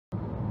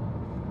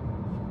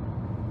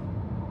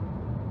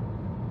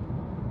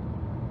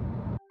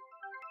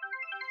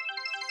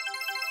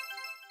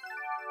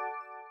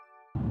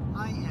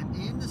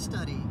in the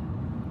study.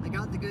 I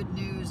got the good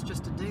news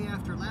just a day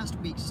after last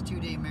week's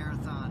 2-day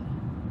marathon.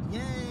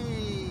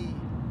 Yay!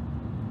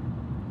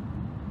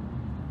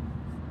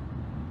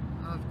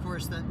 Of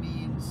course, that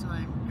means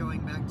I'm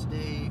going back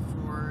today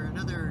for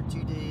another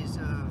 2 days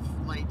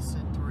of lights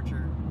and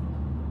torture.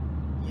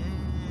 Yay!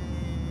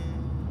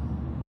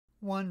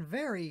 One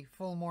very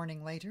full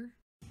morning later.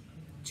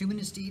 2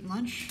 minutes to eat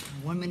lunch,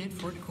 1 minute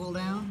for it to cool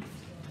down.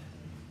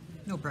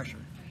 No pressure.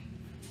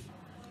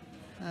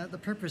 The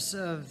purpose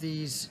of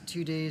these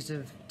 2 days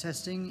of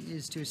testing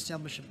is to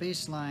establish a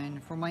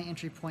baseline for my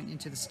entry point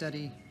into the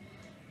study.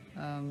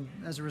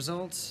 As a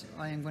result,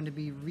 I am going to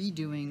be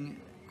redoing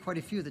quite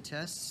a few of the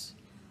tests.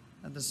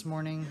 This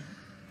morning,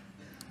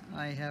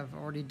 I have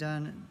already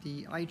done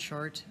the eye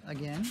chart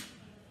again,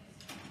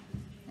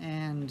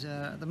 and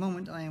at the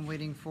moment I am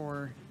waiting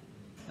for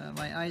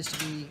my eyes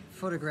to be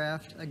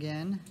photographed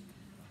again.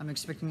 I'm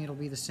expecting it'll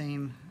be the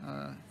same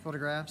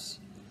photographs.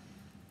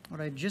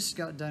 What I just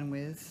got done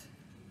with,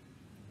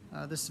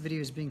 this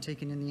video is being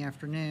taken in the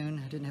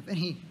afternoon. I didn't have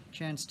any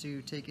chance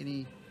to take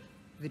any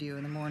video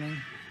in the morning.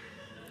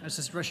 I was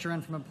just rushed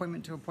around from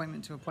appointment to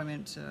appointment to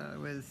appointment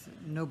with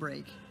no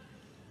break.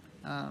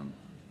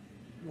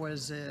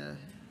 Was a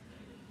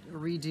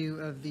redo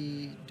of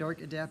the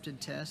dark adapted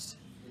test.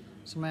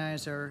 So my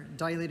eyes are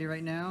dilated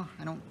right now.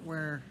 I'm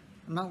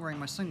not wearing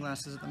my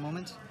sunglasses at the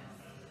moment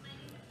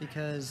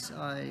because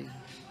I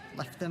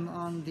left them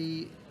on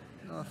the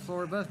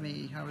floor above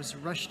me. I was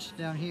rushed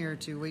down here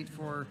to wait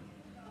for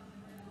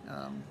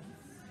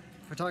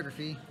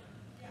photography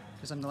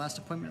because I'm the last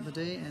appointment of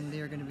the day and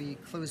they are going to be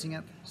closing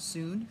up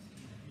soon.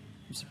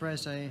 I'm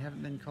surprised I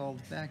haven't been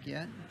called back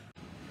yet.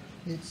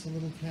 It's a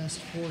little past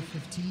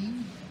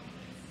 4:15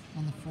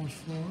 on the 4th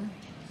floor.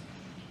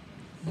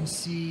 You can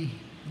see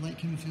the light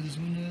coming through these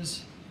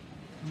windows.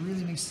 It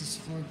really makes this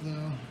floor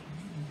glow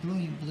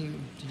brilliant blue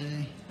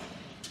today.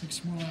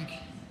 Looks more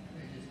like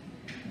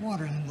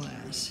water in the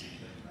glass.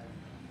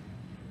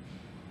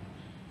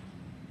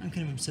 I'm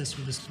kind of obsessed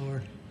with this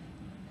floor.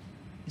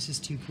 This is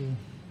too cool.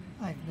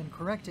 I've been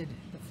corrected.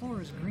 The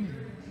floor is green.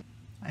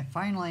 I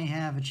finally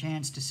have a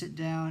chance to sit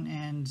down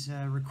and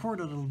record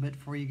a little bit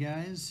for you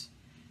guys.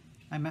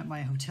 I'm at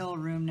my hotel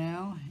room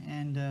now,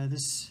 and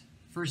this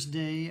first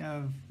day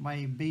of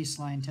my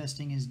baseline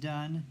testing is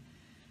done.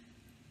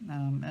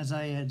 As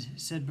I had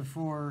said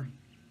before,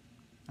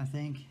 I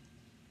think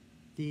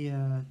the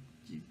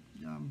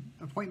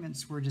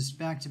appointments were just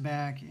back to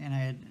back, and I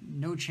had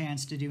no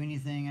chance to do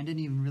anything. I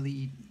didn't even really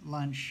eat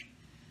lunch.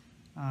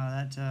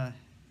 That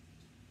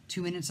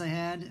 2 minutes I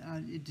had,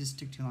 it just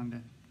took too long to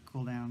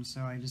cool down,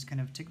 so I just kind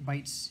of took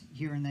bites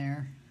here and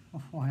there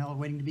while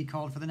waiting to be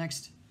called for the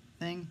next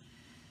thing.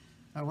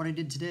 What I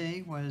did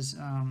today was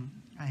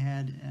I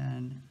had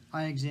an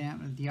eye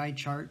exam of the eye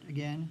chart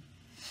again,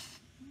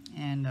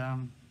 and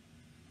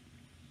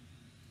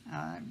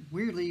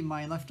weirdly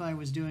my left eye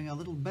was doing a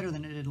little better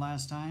than it did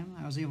last time.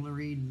 I was able to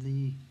read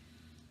the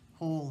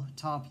whole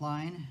top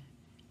line,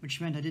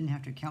 which meant I didn't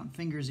have to count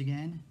fingers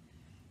again.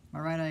 My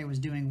right eye was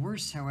doing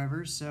worse,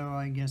 however, so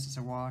I guess it's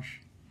a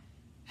wash.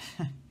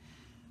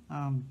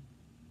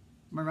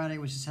 My right eye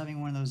was just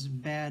having one of those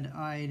bad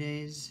eye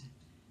days,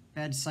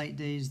 bad sight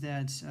days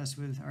that us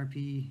with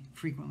RP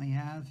frequently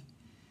have.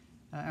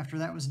 After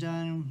that was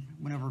done,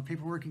 went over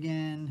paperwork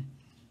again,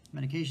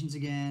 medications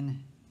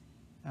again,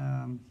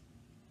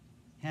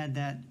 had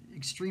that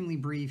extremely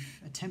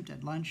brief attempt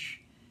at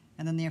lunch,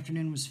 and then the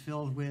afternoon was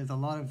filled with a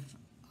lot of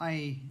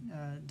eye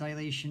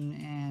dilation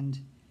and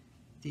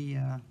the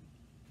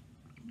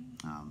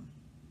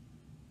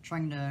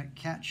trying to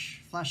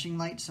catch flashing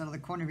lights out of the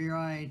corner of your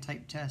eye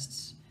type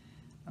tests.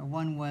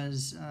 One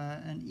was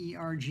an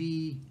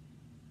ERG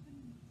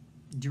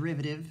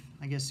derivative,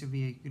 I guess would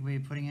be a good way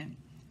of putting it.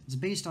 It's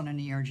based on an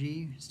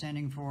ERG,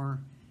 standing for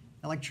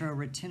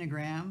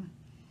electroretinogram.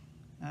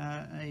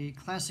 A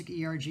classic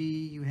ERG,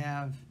 you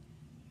have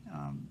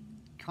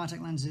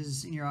contact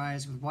lenses in your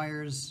eyes with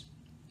wires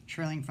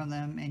trailing from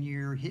them, and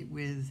you're hit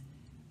with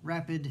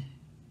rapid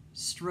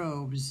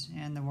strobes,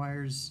 and the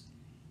wires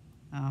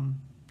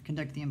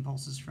conduct the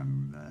impulses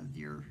from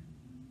your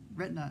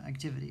retina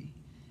activity.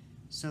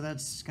 So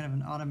that's kind of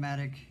an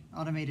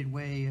automated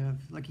way of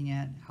looking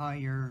at how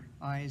your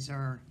eyes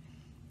are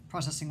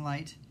processing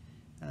light.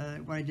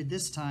 What I did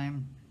this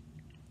time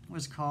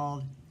was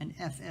called an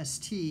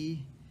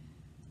FST.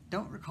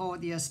 Don't recall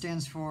what the S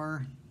stands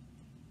for.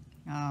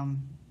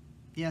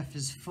 The F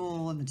is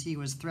full and the T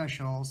was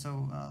threshold,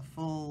 so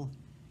full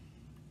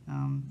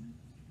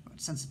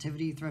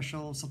sensitivity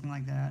threshold, something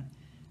like that,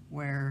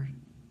 where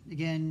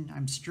again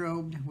I'm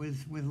strobed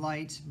with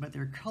light, but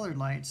they're colored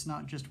lights,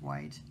 not just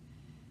white,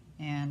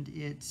 and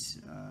it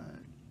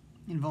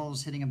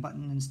involves hitting a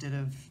button instead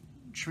of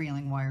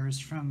trailing wires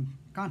from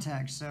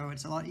contacts, so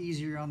it's a lot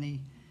easier on the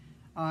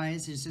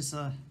eyes. It's just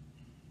a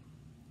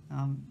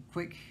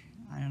quick,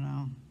 I don't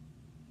know,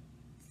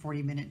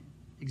 40-minute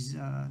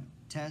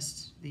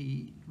test.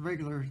 The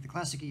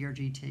classic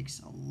ERG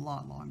takes a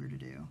lot longer to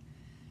do.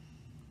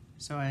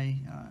 So I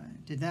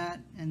did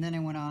that, and then I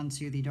went on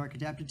to the dark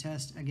adapted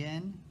test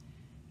again.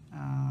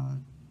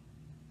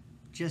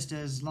 just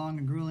as long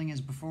and grueling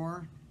as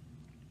before.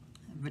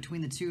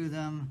 Between the two of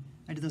them,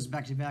 I did those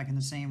back to back in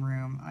the same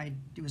room.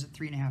 It was a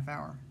 3.5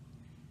 hour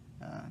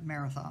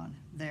marathon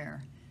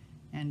there,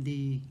 and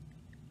the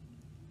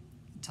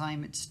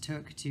time it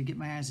took to get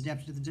my eyes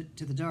adapted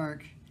to the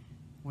dark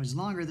was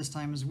longer this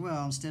time as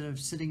well. Instead of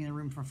sitting in a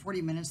room for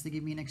 40 minutes, they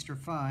gave me an extra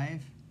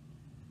 5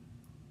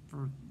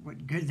 for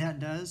what good that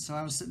does. So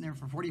I was sitting there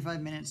for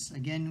 45 minutes,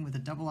 again with the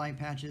double eye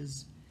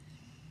patches,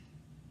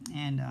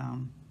 and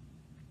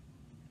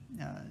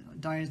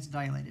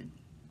dilated.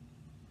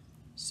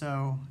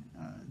 So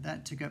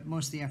that took up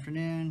most of the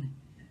afternoon,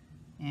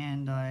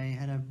 and I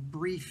had a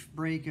brief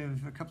break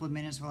of a couple of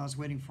minutes while I was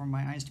waiting for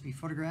my eyes to be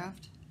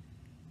photographed.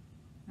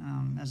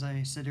 As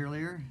I said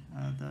earlier,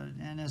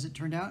 and as it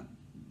turned out,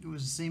 it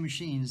was the same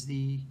machines,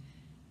 the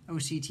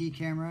OCT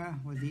camera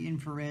with the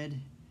infrared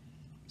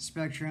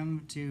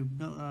spectrum to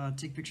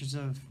take pictures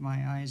of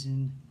my eyes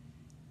in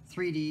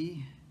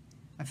 3D.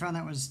 I found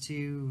that was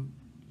to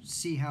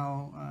see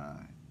how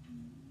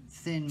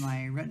thin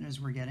my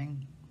retinas were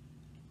getting.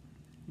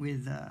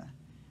 With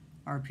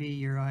RP,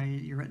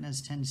 your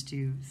retinas tends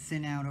to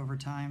thin out over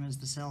time as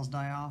the cells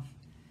die off.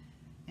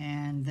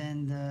 And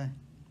then the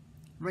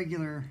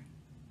regular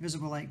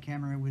visible light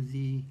camera with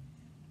the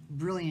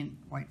brilliant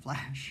white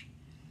flash.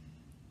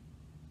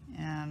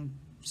 And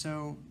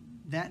so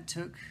that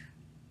took,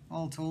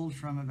 all told,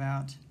 from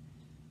about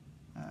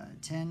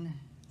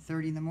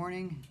 10:30 in the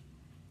morning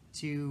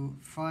to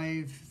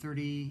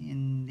 5:30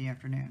 in the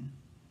afternoon.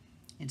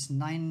 It's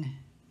 9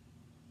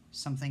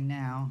 something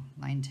now,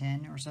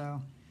 9:10 or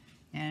so,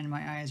 and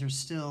my eyes are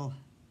still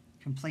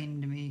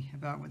complaining to me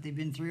about what they've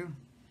been through.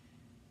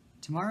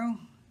 Tomorrow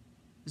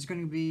is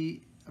going to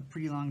be a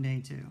pretty long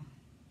day too.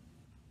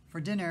 For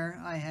dinner,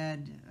 I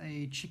had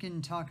a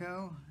chicken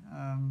taco,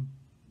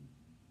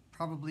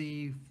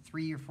 probably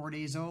 3 or 4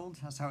 days old,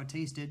 that's how it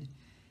tasted,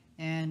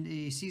 and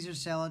a Caesar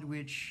salad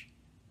which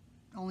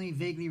only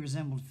vaguely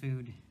resembled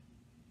food.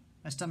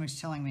 My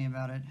stomach's telling me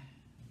about it.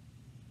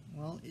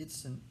 Well,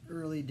 it's an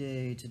early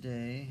day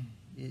today.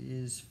 It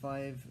is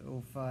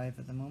 5:05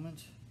 at the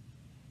moment,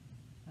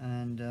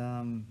 and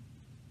I'm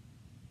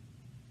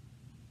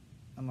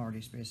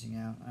already spacing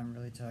out. I'm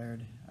really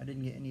tired. I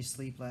didn't get any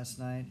sleep last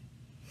night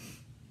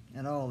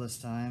at all this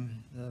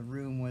time. The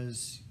room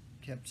was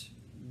kept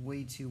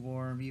way too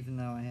warm, even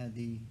though I had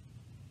the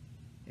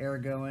air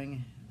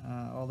going.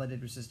 All that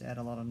did was just add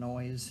a lot of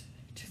noise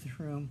to the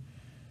room.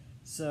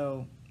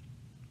 So,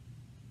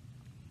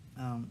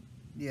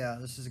 yeah,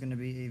 this is going to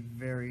be a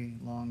very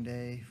long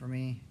day for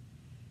me.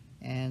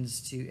 And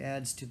to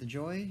add to the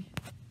joy,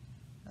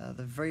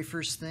 the very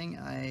first thing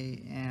I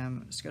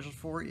am scheduled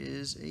for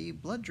is a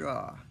blood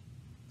draw.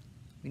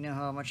 We know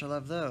how much I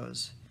love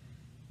those.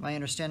 My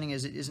understanding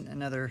is it isn't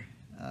another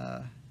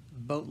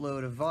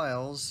boatload of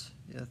vials.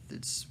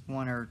 It's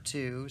 1 or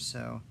 2,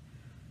 so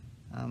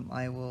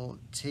I will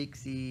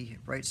take the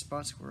bright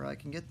spots where I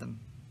can get them.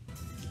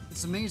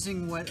 It's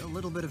amazing what a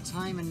little bit of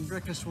time and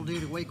breakfast will do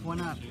to wake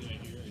one up.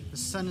 The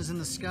sun is in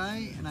the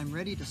sky, and I'm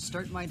ready to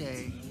start my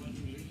day.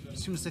 As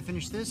soon as I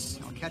finish this,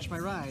 I'll catch my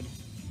ride.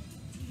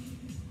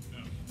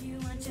 You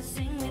want to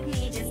sing with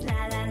me, just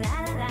la la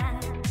la la la.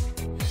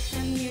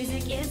 The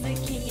music is the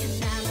key, and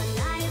now the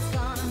night is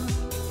gone.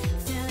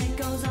 Still it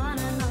goes on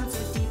and on,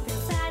 so deep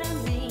inside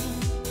of me.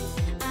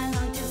 I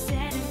long to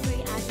set it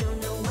free, I don't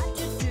know what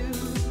to do.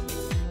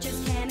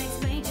 Just can't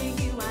explain to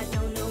you, I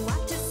don't know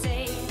what to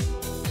say.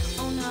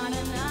 Oh, not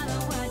another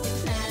word,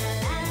 just la la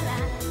la la.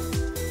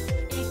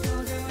 It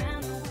goes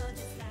around the world,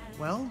 just la la.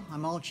 Well,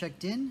 I'm all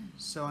checked in,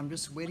 so I'm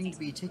just waiting to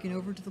be taken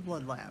over to the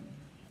blood lab.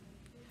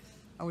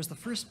 I was the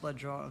first blood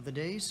draw of the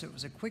day, so it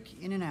was a quick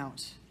in and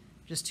out.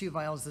 Just 2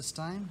 vials this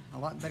time, a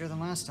lot better than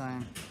last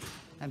time.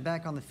 I'm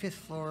back on the 5th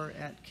floor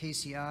at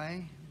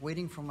KCI,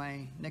 waiting for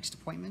my next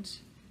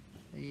appointment,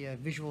 the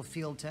visual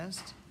field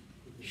test.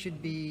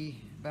 Should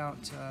be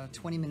about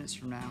 20 minutes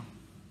from now.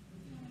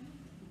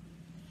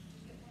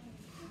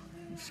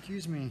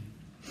 Excuse me.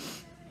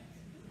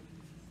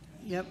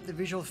 Yep, the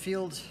visual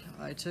field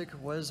I took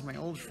was my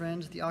old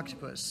friend, the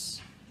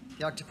octopus.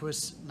 The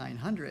Octopus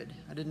 900.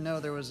 I didn't know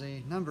there was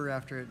a number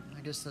after it.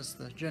 I guess that's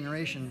the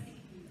generation.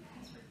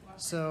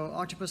 So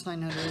Octopus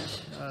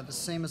 900, the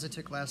same as I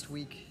took last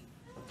week.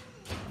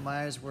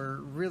 My eyes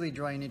were really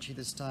dry and itchy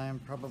this time,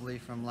 probably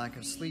from lack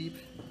of sleep.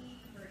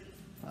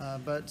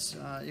 But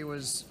it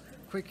was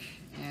quick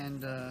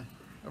and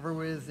over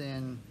with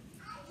in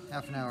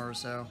half an hour or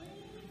so.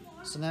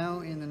 So now,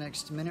 in the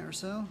next minute or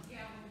so,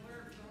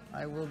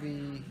 I will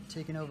be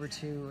taken over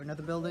to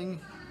another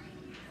building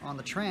on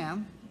the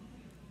tram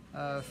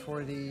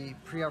for the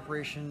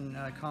pre-operation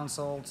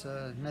consult,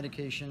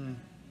 medication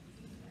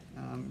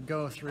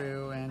go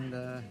through,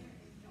 and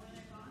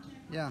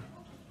yeah,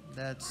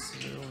 that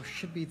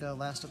should be the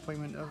last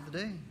appointment of the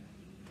day.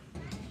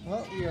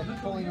 Well, we are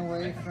pulling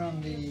away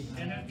from the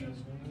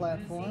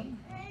platform,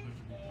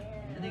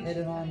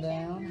 headed on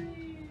down.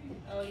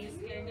 Oh, you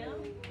scared now?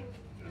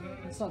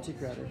 It's not too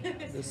crowded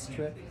this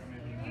trip.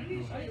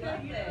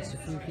 Just a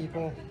few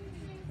people.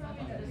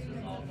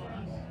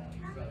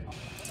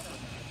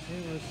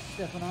 Okay, we're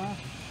stepping off.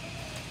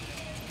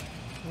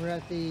 We're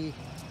at the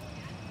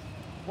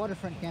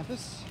waterfront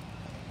campus.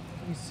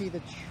 You can see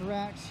the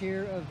tracks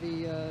here of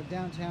the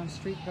downtown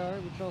streetcar,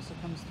 which also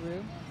comes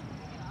through.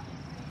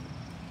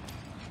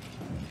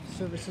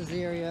 Services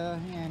the area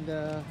and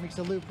makes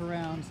a loop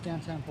around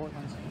downtown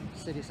Portland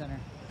city center.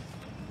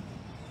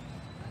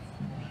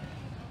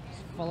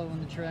 Just following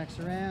the tracks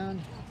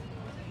around.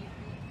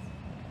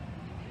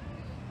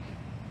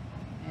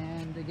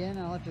 And again,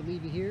 I'll have to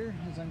leave you here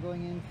as I'm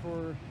going in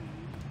for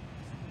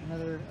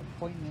another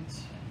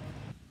appointment.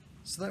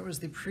 So that was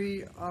the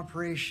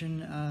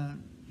pre-operation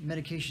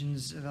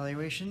medications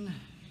evaluation.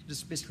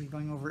 Just basically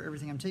going over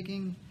everything I'm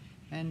taking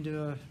and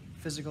do a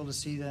physical to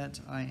see that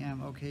I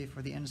am okay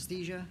for the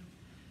anesthesia.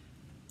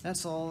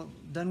 That's all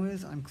done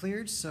with. I'm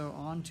cleared, so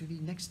on to the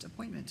next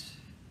appointment.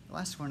 The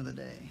last one of the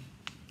day.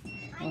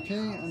 Okay,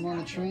 I'm on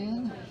the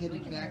train,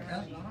 headed back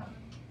up.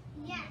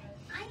 Yeah,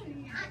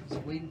 I'm not.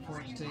 Just waiting for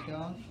it to take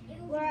off.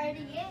 We're already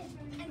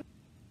in.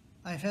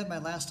 I've had my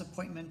last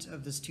appointment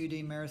of this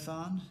 2-day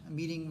marathon, a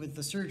meeting with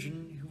the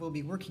surgeon who will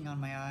be working on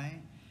my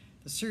eye.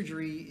 The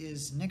surgery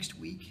is next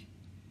week,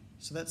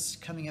 so that's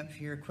coming up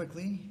here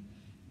quickly.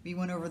 We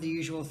went over the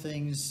usual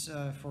things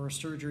for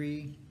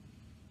surgery,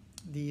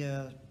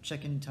 the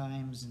check-in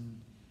times and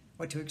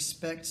what to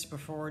expect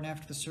before and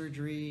after the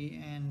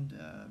surgery, and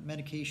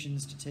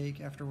medications to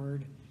take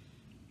afterward,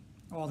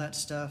 all that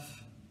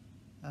stuff.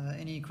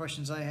 Any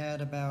questions I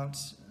had about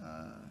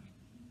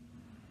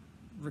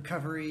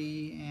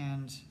recovery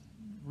and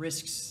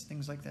risks,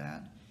 things like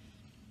that.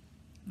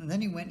 And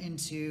then he went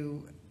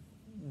into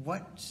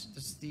what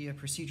the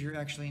procedure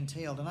actually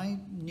entailed, and I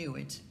knew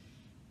it,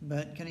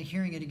 but kind of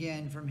hearing it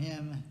again from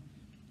him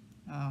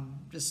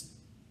just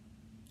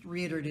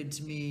reiterated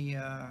to me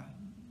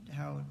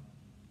how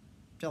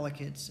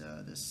delicate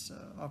this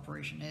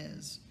operation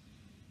is.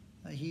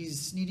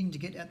 He's needing to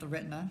get at the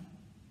retina,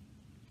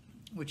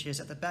 which is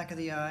at the back of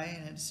the eye,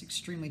 and it's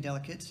extremely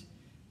delicate.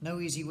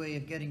 No easy way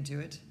of getting to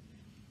it.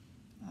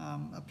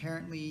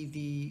 Apparently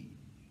the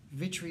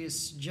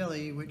vitreous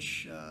jelly,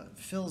 which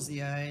fills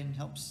the eye and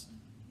helps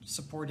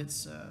support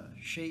its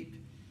shape,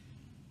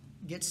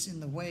 gets in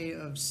the way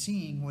of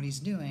seeing what he's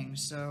doing.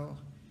 So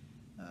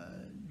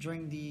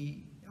during the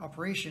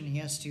operation, he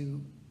has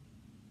to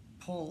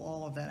pull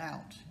all of that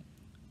out,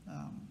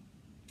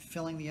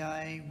 filling the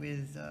eye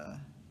with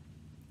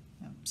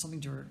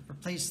something to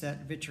replace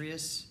that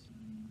vitreous,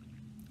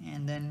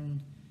 and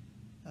then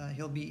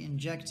he'll be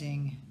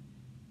injecting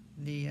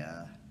the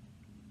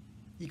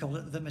he called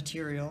it the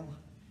material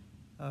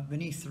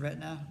beneath the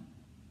retina.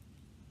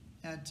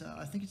 At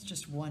I think it's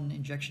just one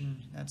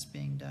injection that's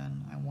being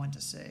done, I want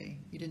to say.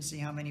 He didn't say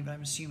how many, but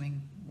I'm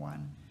assuming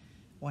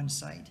one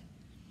site.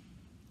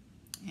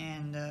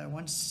 And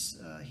once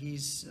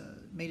he's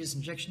made his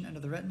injection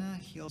under the retina,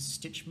 he'll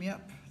stitch me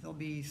up. There'll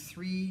be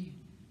 3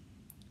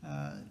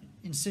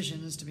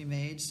 incisions to be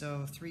made,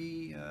 so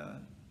 3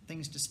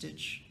 things to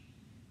stitch.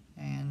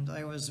 And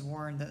I was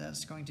warned that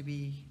that's going to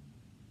be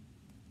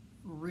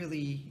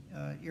really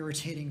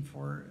irritating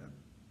for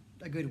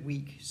a good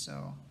week,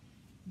 so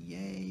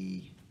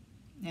yay.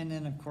 And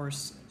then of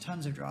course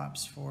tons of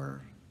drops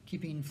for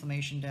keeping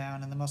inflammation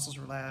down and the muscles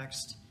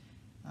relaxed,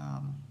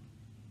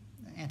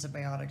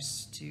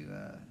 antibiotics to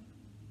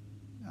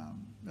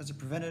as a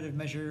preventative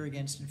measure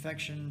against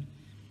infection,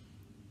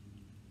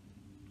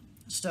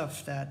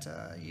 stuff that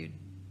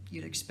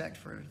you'd expect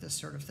for this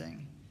sort of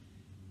thing.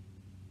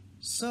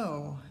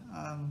 So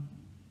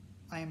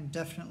I'm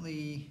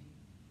definitely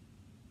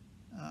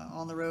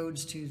on the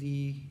roads to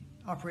the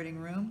operating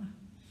room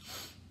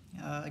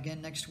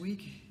again next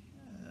week.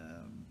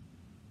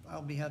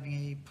 I'll be having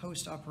a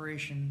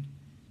post-operation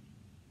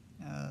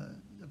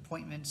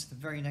appointment the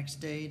very next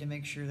day to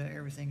make sure that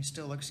everything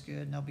still looks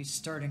good, and I'll be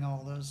starting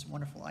all those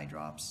wonderful eye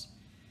drops,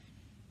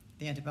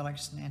 the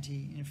antibiotics and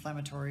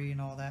anti-inflammatory and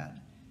all that,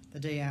 the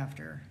day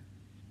after.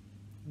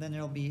 Then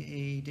there'll be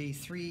a day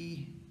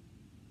 3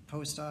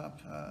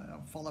 post-op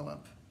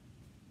follow-up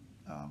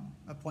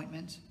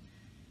appointment.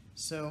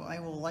 So I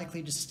will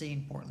likely just stay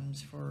in Portland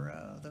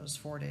for those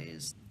 4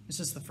 days. It's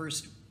just the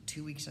first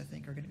 2 weeks, I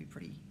think, are going to be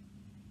pretty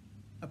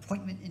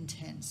appointment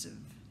intensive.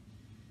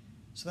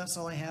 So that's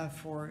all I have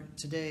for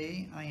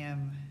today. I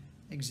am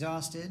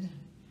exhausted.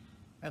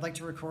 I'd like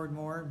to record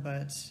more,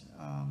 but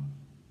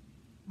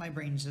my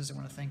brain just doesn't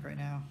want to think right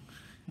now.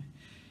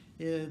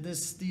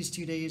 These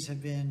 2 days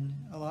have been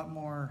a lot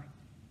more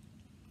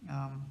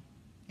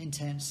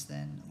intense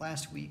than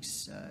last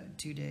week's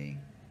 2-day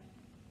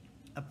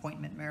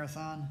appointment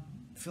marathon.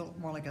 Felt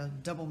more like a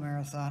double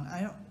marathon.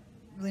 I don't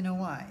really know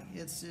why.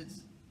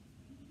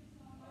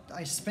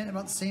 I spent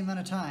about the same amount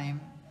of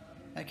time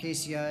at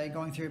KCI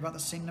going through about the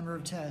same number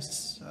of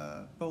tests,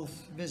 both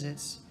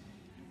visits,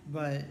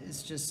 but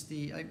it's just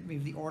maybe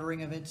the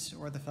ordering of it,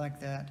 or the fact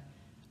that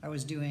I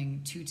was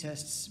doing 2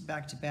 tests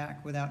back to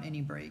back without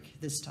any break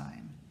this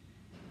time.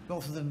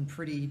 Both of them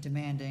pretty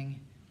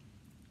demanding.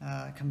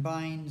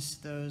 Combined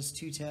those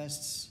 2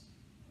 tests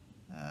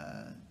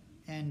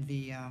and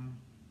they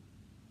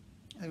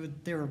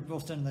were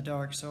both done in the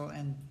dark,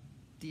 and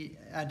the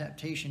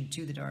adaptation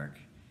to the dark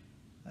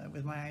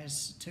with my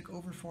eyes took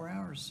over 4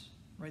 hours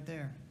right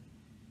there.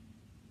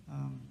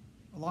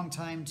 A long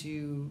time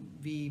to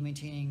be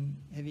maintaining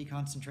heavy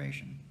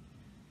concentration.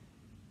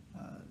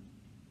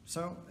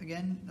 So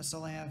again, that's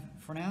all I have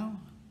for now.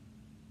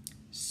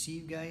 See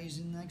you guys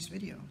in the next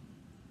video.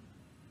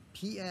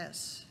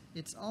 P.S.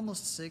 It's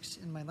almost 6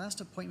 and my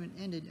last appointment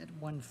ended at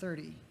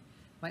 1:30.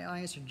 My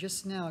eyes are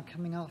just now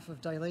coming off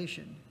of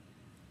dilation.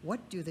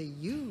 What do they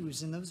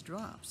use in those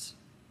drops?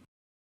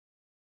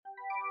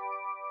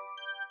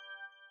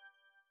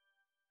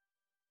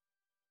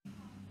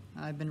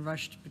 I've been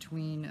rushed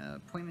between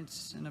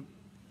appointments and a...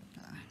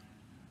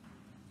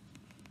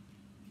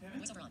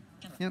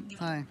 Yep,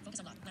 hi.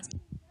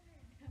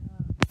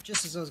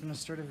 Just as I was going to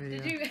start a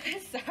video. Did you?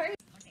 Sorry.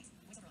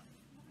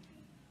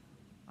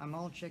 I'm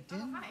all checked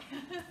in. Oh, hi.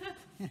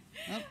 Oh,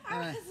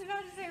 I was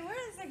about to say, wait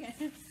a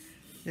second.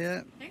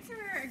 yeah. Thanks for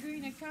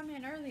agreeing to come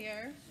in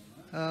earlier.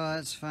 Oh,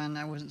 that's fun.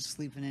 I wasn't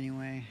sleeping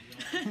anyway.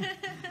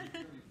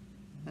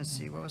 Let's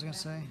see, what was I going to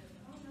say?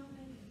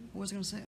 What was I going to say?